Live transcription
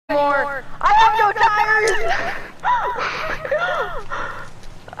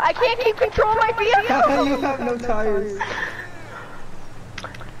can't keep control of my vehicle! You have no tires.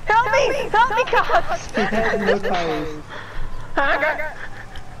 Help me! Help me, cops! You have no tires.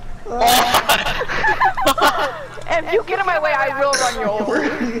 And if you get in my way, I will run you over.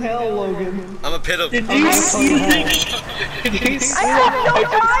 Holy hell, Logan. I'm a pit him. Did you see that? I have no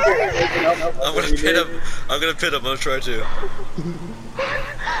tires! I'm gonna pit him. I'm gonna pit him. I'm gonna try to.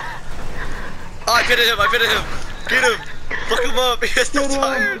 Oh, I pitted him. I pitted him. Get him. Fuck him up. He has no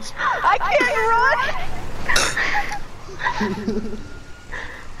tires. I can't run!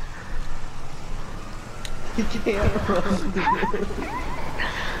 He can't run.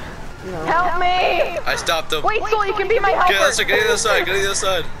 Help me! I stopped him. Wait, so you can be my helper! Get on the other side. Get on the other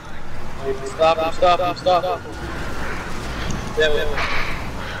side. Stop.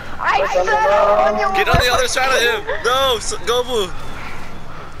 I said I'll run you over! Get on the other side of him. No, go blue.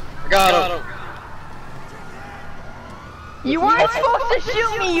 Got him. You weren't supposed to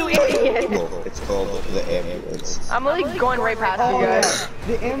shoot me, you idiot! It's called the ambulance. I'm like going right past you guys.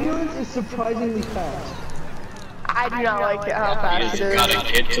 The ambulance is surprisingly fast. I do not like how fast it is. Gotta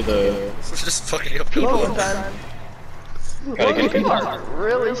get to the... Just fucking up People people. done. Gotta get People are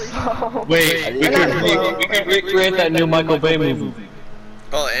really slow. Wait, we could recreate that new Michael Bay movie.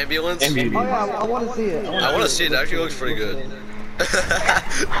 Oh, ambulance? Oh yeah, I want to see it. I want to see it. It actually looks pretty good.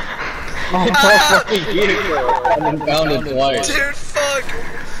 Oh, fucking unfounded twice. Dude, fuck!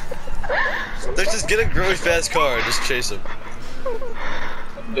 Let's just get a really fast car and just chase him.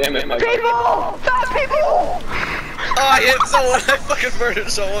 Damn it, Michael. People! Stop, people! Oh, I hit someone! I fucking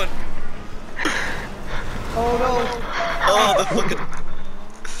murdered someone! Oh no! Oh, the fucking...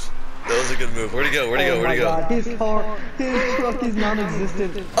 That was a good move. Where'd he go? Where'd he go? Where'd he go? God, his truck is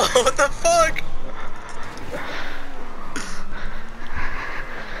non-existent. Oh, what the fuck?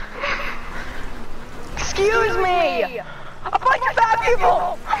 Excuse me! A bunch of fat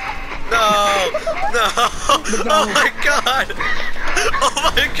people! No! No! Oh my god! Oh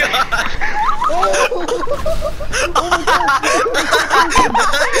my god!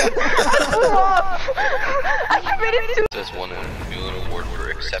 I committed to. This one and new little award for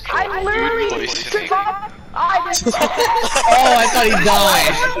exceptional. I literally took off. I just. Oh, I thought he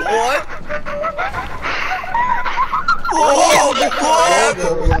died. What? Whoa!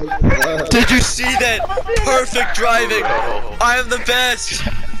 Did you see that? Perfect driving! I am the best!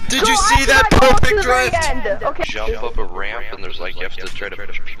 Did you see that perfect drift? Okay. Jump up a ramp and there's like you have to try to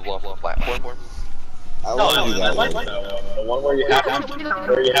push people off the platform. I want to do that one. The one where you have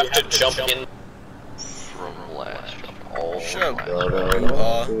to jump in From last jump all Shut up, the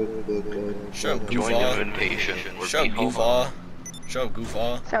goofah. Shut up, Join the goofah. invitation. Shut up, goofah. Shut up,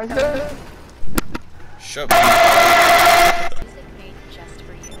 goofah. Sounds good. Shut up, goofah.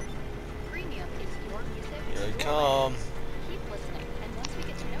 Here they come.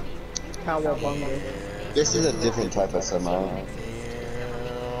 This is a different type of semi.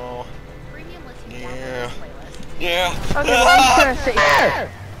 Yeah. Okay, well, I'm gonna say.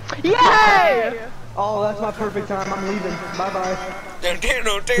 Yay! Oh, that's my perfect time. I'm leaving. Bye bye. Down.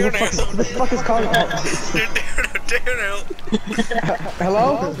 What the fuck is car?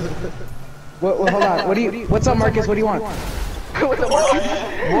 Hello? What, hold on. What do you? What's up, Marcus? What do you want? What?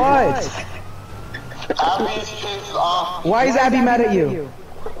 Abby's pissed off Why is Abby mad at you?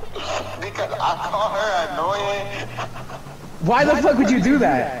 because I call her annoying. Why the fuck would you do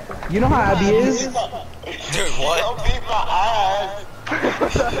that? You know how Abby is? Dude, what? Don't beat my ass.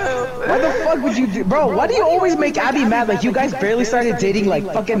 Why the fuck would you do? Bro, why do you always make Abby mad? Like, you guys barely started dating like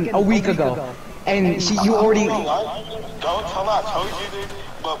fucking a week ago. And you already... Don't tell her I told you this,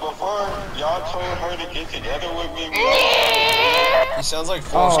 but before y'all told her to get together with me, He sounds like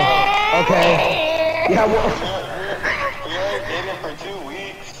Forrest Gump. Oh, okay. Yeah, well... we ain't dating for 2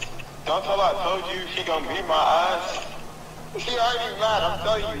 weeks. Don't tell her I told you she gonna beat my ass. She already mad, I'm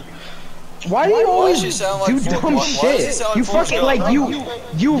telling you. Why do you always she sound like do Forrest- dumb why does he shit? sound like You Forrest fucking Gump? like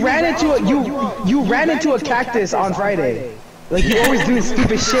you ran into a cactus on Friday. Like you always doing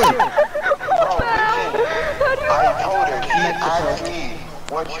stupid shit. Bro, listen, I told her, she asked me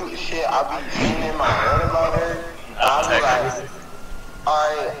what shit I be seeing in my head about her. I be like,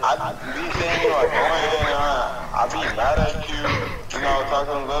 alright, I be saying you annoying, I be mad at you, you know,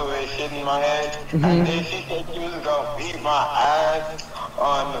 talking a little bit of shit in my head. And then she said she was gonna beat my ass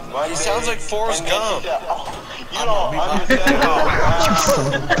on the Monday. He sounds like Forrest And then Gump. she said, oh, you don't understand how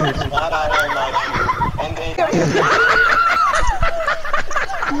mad I am at you. And then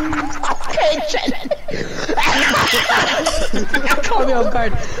Call me off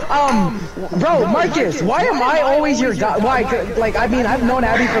guard. Bro, Marcus, why am I always your guy? Why? Like, I mean, I've known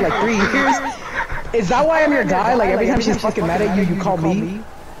Abby for like 3 years. Is that why I'm your guy? Like, every time she's fucking mad at you, you call me?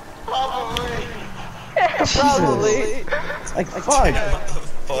 Probably. Like, fuck.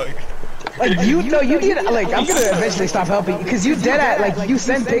 Like, you know, you need, like, I'm gonna eventually stop helping, because you dead at, like, you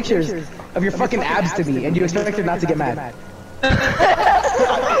send pictures of your fucking abs to me, and you expect her not to get mad.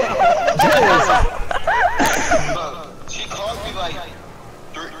 She called me like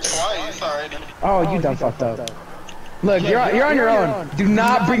twice already. Oh, you done fucked up. Look, you're on your own. Do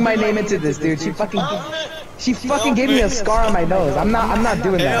not bring my name into this, dude. She fucking gave me a scar on my nose. I'm not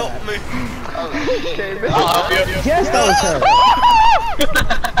doing that. Help me. Yes, that was her.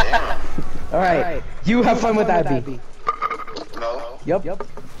 Alright, you have fun with Abby. No. Yep.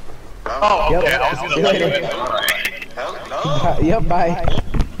 Oh, Yep. okay, I was See gonna you let later. you Hell no. Yep, bye.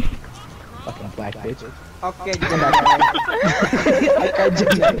 Fucking black bitch. Okay,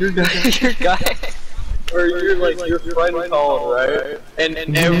 Your guy. Or you're like, your friend called, right? And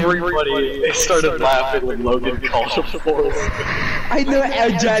everybody started laughing when Logan called him Forrest. I know,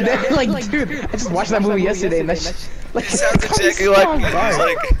 John. Like, dude, I just watched that movie yesterday, and that's like, It sounds exactly like me. It's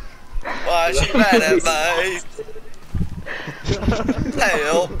like, why she mad at me?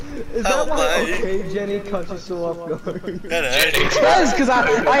 Help. Help me. okay, Jenny caught you so off guard. Yes, because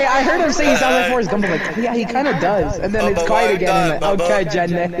I heard him say he sounds like Forrest Gump. I'm like, yeah, he kind of does. And then it's quiet again. And like, okay,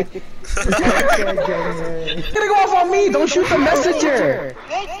 Jenny. It's gonna go off on me. Don't shoot the messenger.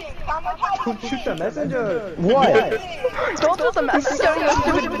 Don't shoot the messenger. What? Don't do the messenger, you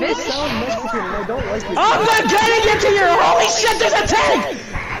stupid bitch! Sound Mexican and I don't like it. I'm not getting into your holy shit. There's a tank.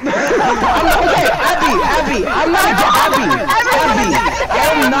 Okay, Abby, I'm not Abby.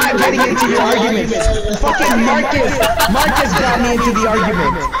 I'm not getting into your arguments. Fucking Marcus got me into the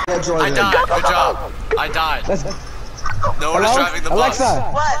argument. I died. Good job. I died. No one is driving the bus.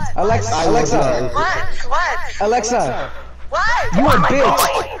 Alexa. Alexa. What? You a bitch.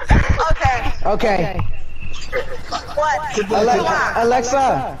 Okay. What?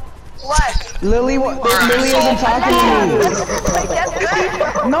 Alexa. What? Lily isn't talking to me.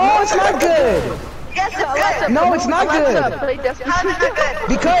 No, it's not good. Yes, it's good. No, it's not good. How's it not good?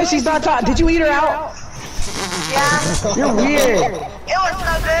 Because she's not talking. Did you eat her out? Yeah. You're weird. It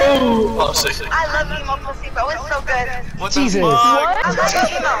was so good. I love emo pussy, bro. It's so good. What Jesus. the fuck? I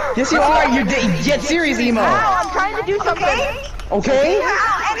love emo. Yes, you are. You're get serious, emo. I'm trying to do something. Okay?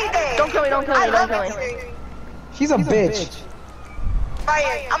 Anything. Don't kill me. Don't kill me. She's a bitch.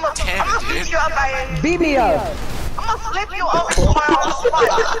 Byron, I'm gonna beat you up, Byron. Beat me up. I'm gonna flip you over tomorrow on the spot.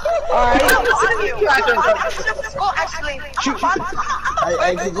 Alright. I'm gonna flip the school, actually. I'm gonna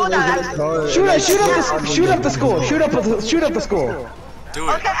flip the school down, actually. Shoot up the school. Shoot up the school. Do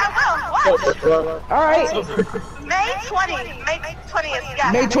it. Okay, I will. What? Alright. May 20th. May 20th,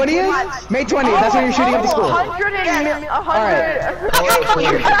 yeah. May 20th? May 20th. That's when you're shooting up the school. 100 and 100. You're a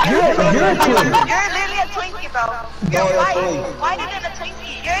twin. You're literally a Twinkie, bro. You're white. Whiter than a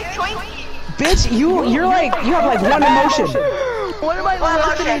Twinkie. You're a Twinkie. Bitch, you have like one emotion. What am I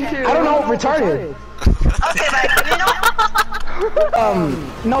listening to? I don't know, retarded. Okay, but you know.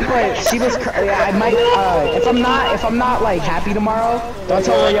 No, but she was. Yeah, I might. If I'm not like happy tomorrow, don't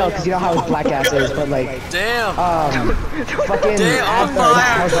tell Royale because you know how his black ass is. But like, Damn. fucking. Damn, I'm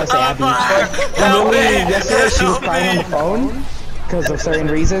I was about to say Abby. Yesterday she was crying on the phone because of certain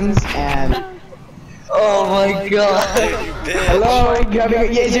reasons, and. Oh my god. Hello,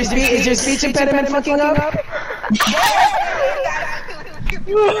 is your speech impediment fucking up?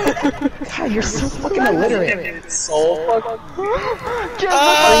 God, you're so fucking illiterate. So fucking.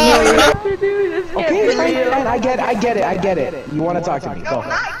 Okay, fine, I get it. You want to talk to me? Go.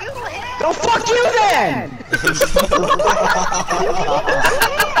 No, fuck you then!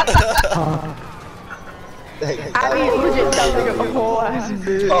 I mean, legit sounds like a whole ass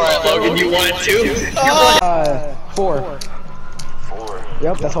bitch. Alright, Logan, you want it too? 4.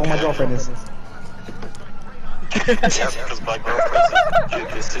 Yep, that's how my girlfriend is. Because my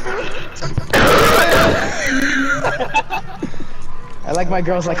girlfriend's a single digit. I like my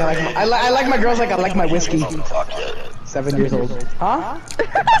girls like I like my girls like I like my whiskey. 7 years old. Huh?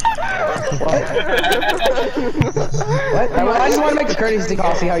 What? I just want to make a courtesy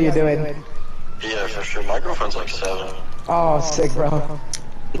call, see how you're doing. Yeah, for sure. My girlfriend's like 7. Oh, sick, bro.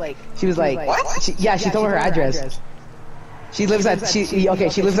 She was like, what? She told me her address. She lives at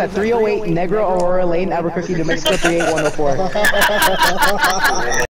 308 Negro Aurora Lane, Albuquerque, New Mexico 38104.